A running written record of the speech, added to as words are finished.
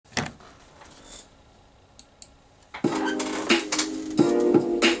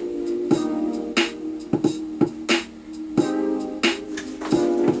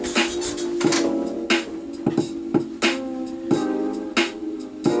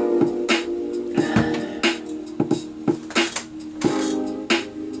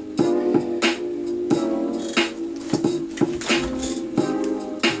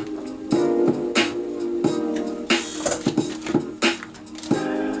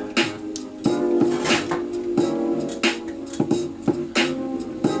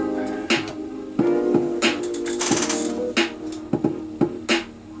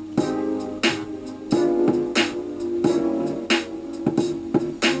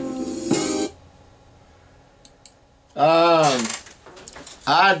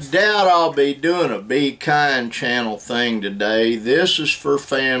I doubt I'll be doing a Be Kind channel thing today. This is for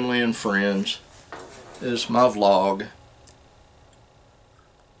family and friends. This is my vlog.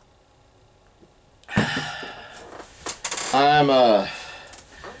 I'm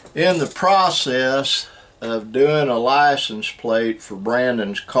in the process of doing a license plate for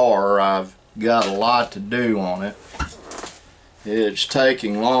Brandon's car. I've got a lot to do on it. It's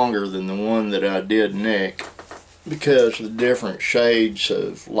taking longer than the one that I did Nick because of the different shades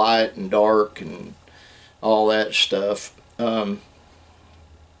of light and dark and all that stuff. I'm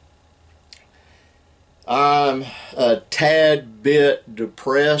a tad bit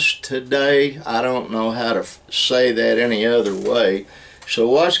depressed today. I don't know how to say that any other way. So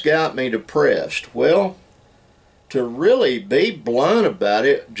what's got me depressed? Well, to really be blunt about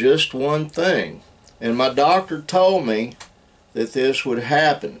it, just one thing. And my doctor told me that this would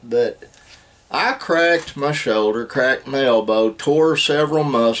happen, but I cracked my shoulder, cracked my elbow, tore several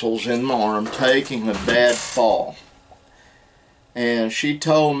muscles in my arm taking a bad fall. And she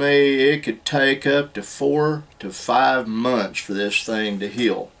told me it could take up to 4 to 5 months for this thing to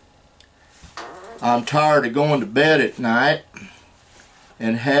heal. I'm tired of going to bed at night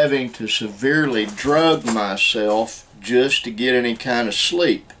and having to severely drug myself just to get any kind of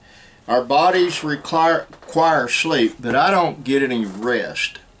sleep. Our bodies require sleep, but I don't get any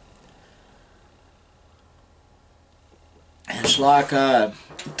rest. It's like I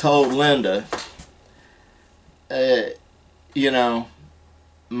told Linda, you know,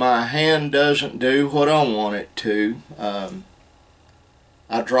 my hand doesn't do what I want it to.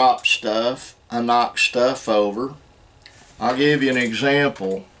 I drop stuff, I knock stuff over. I'll give you an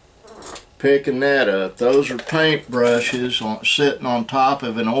example. Picking that up. Those are paint brushes sitting on top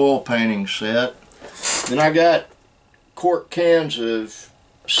of an oil painting set. Then I got quart cans of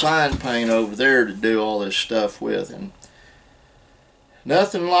sign paint over there to do all this stuff with. And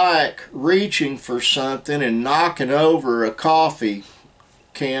nothing like reaching for something and knocking over a coffee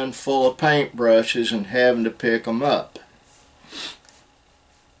can full of paint brushes and having to pick them up.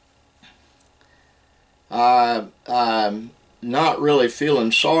 I'm not really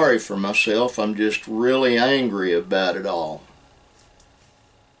feeling sorry for myself. I'm just really angry about it all.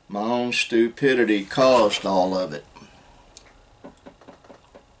 My own stupidity caused all of it.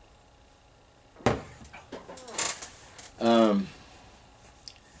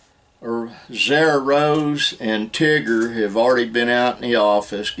 Zara Rose and Tigger have already been out in the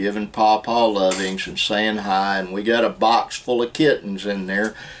office giving Pawpaw lovings and saying hi, and we got a box full of kittens in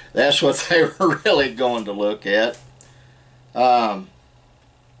there. That's what they were really going to look at.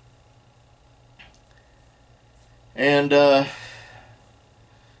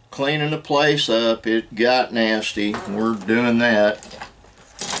 Cleaning the place up, it got nasty. We're doing that.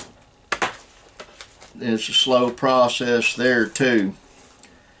 It's a slow process there too.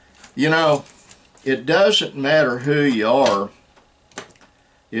 You know, it doesn't matter who you are.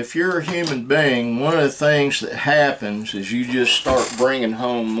 If you're a human being, one of the things that happens is you just start bringing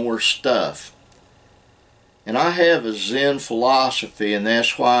home more stuff. And I have a Zen philosophy, and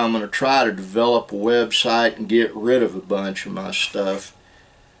that's why I'm going to try to develop a website and get rid of a bunch of my stuff.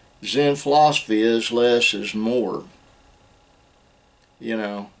 Zen philosophy is less is more. You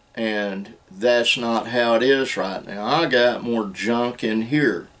know, and that's not how it is right now. I got more junk in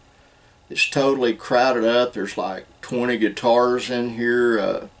here. It's totally crowded up. There's like 20 guitars in here,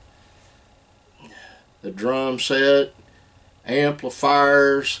 a drum set,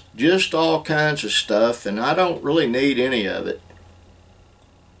 amplifiers, just all kinds of stuff, and I don't really need any of it.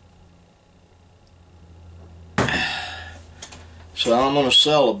 So I'm going to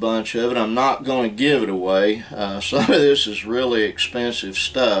sell a bunch of it. I'm not going to give it away. Some of this is really expensive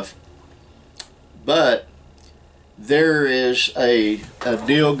stuff, but there is a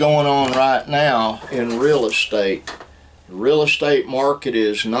deal going on right now in real estate. The real estate market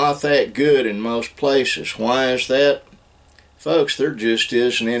is not that good in most places. Why is that? Folks, there just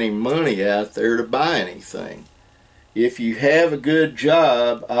isn't any money out there to buy anything. If you have a good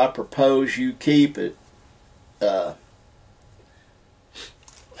job, I propose you keep it.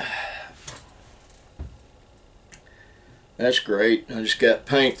 That's great. I just got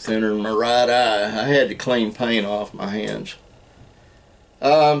paint thinner in my right eye. I had to clean paint off my hands.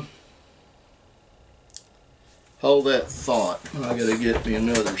 Hold that thought. I gotta get me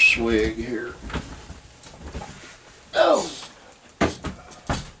another swig here. Oh!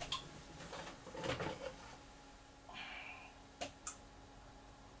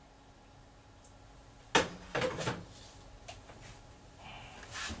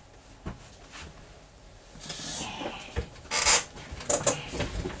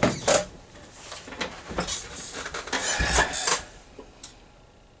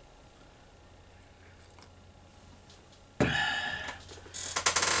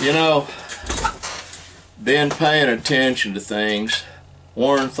 You know, been paying attention to things.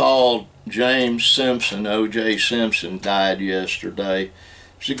 Warrenthal James Simpson, O.J. Simpson, died yesterday.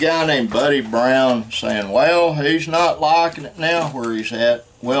 There's a guy named Buddy Brown saying, well, he's not liking it now where he's at.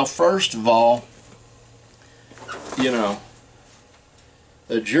 Well, first of all, you know,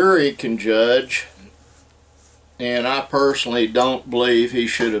 a jury can judge, and I personally don't believe he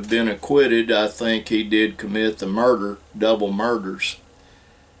should have been acquitted. I think he did commit the murder, double murders.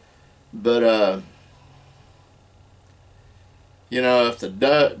 But, you know, if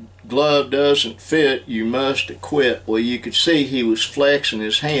the glove doesn't fit, you must acquit. Well, you could see he was flexing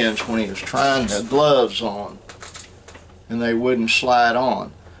his hands when he was trying the gloves on, and they wouldn't slide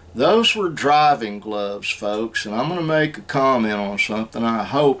on. Those were driving gloves, folks, and I'm going to make a comment on something. I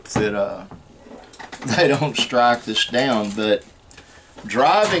hope that they don't strike this down, but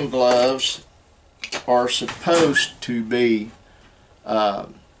driving gloves are supposed to be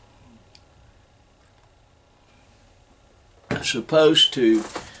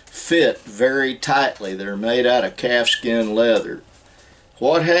fit very tightly. They're made out of calfskin leather.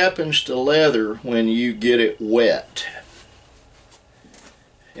 What happens to leather when you get it wet?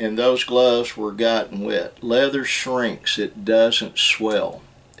 And those gloves were gotten wet. Leather shrinks. It doesn't swell.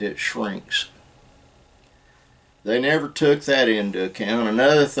 It shrinks. They never took that into account.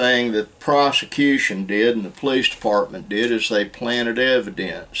 Another thing that the prosecution did and the police department did is they planted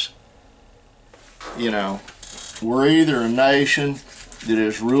evidence. You know, we're either a nation that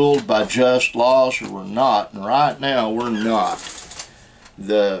is ruled by just laws or we're not. And right now we're not.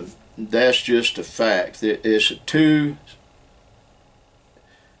 That's just a fact. It's a two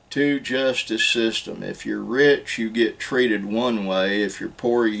justice system. If you're rich, you get treated one way. If you're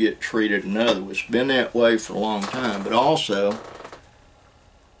poor, you get treated another. It's been that way for a long time. But also,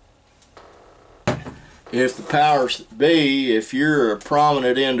 if the powers that be, if you're a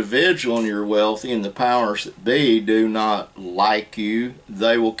prominent individual and you're wealthy and the powers that be do not like you,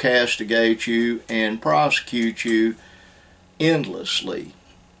 they will castigate you and prosecute you endlessly.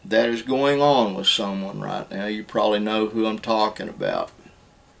 That is going on with someone right now. You probably know who I'm talking about.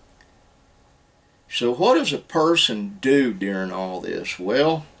 So what does a person do during all this?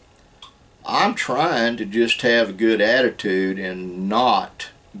 Well, I'm trying to just have a good attitude and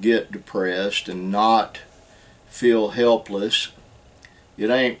not get depressed and not feel helpless. It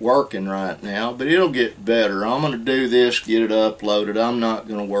ain't working right now, but it'll get better. I'm going to do this, get it uploaded. I'm not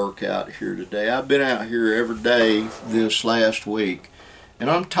going to work out here today. I've been out here every day this last week, and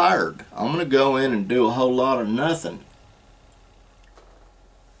I'm tired. I'm going to go in and do a whole lot of nothing.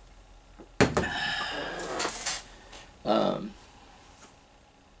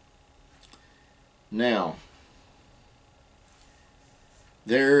 Now,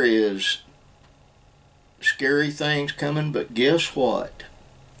 there is scary things coming, but guess what?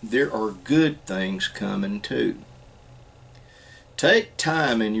 There are good things coming too. Take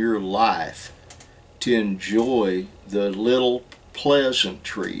time in your life to enjoy the little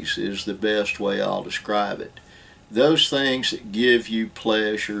pleasantries is the best way I'll describe it. Those things that give you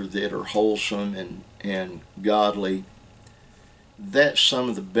pleasure, that are wholesome and godly, that's some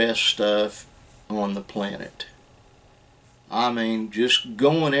of the best stuff on the planet. I mean, just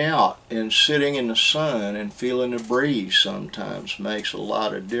going out and sitting in the sun and feeling the breeze sometimes makes a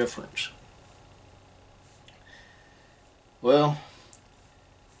lot of difference. Well,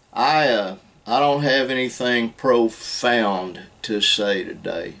 I don't have anything profound to say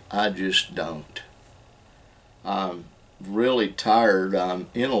today. I just don't. I'm really tired. I'm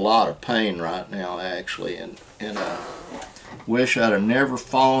in a lot of pain right now, actually, and wish I'd have never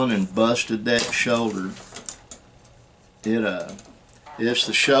fallen and busted that shoulder. It's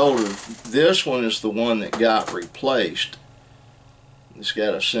the shoulder. This one is the one that got replaced. It's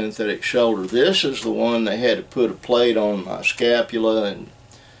got a synthetic shoulder. This is the one they had to put a plate on my scapula and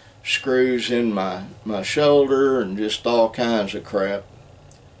screws in my shoulder and just all kinds of crap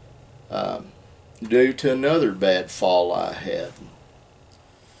due to another bad fall I had.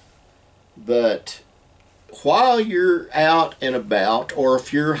 But while you're out and about, or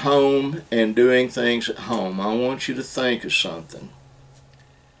if you're home and doing things at home, I want you to think of something.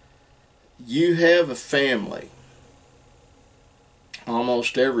 You have a family.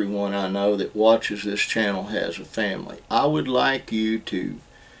 Almost everyone I know that watches this channel has a family. I would like you to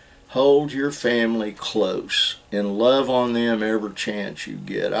hold your family close and love on them every chance you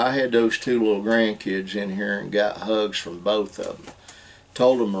get. I had those two little grandkids in here and got hugs from both of them.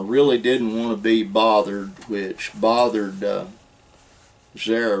 Told them I really didn't want to be bothered, which bothered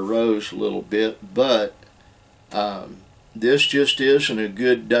Zara Rose a little bit, but this just isn't a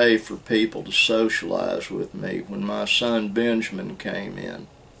good day for people to socialize with me. When my son Benjamin came in,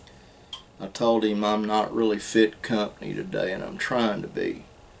 I told him I'm not really fit company today, and I'm trying to be.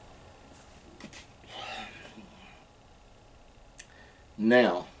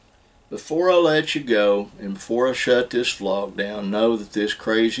 Now, before I let you go, and before I shut this vlog down, know that this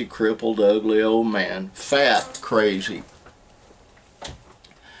crazy, crippled, ugly old man, fat, crazy,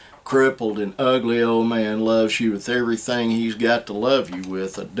 crippled, and ugly old man loves you with everything he's got to love you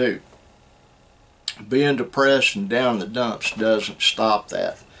with, I do. Being depressed and down in the dumps doesn't stop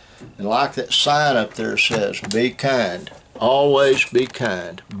that. And like that sign up there says, be kind. Always be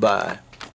kind. Bye.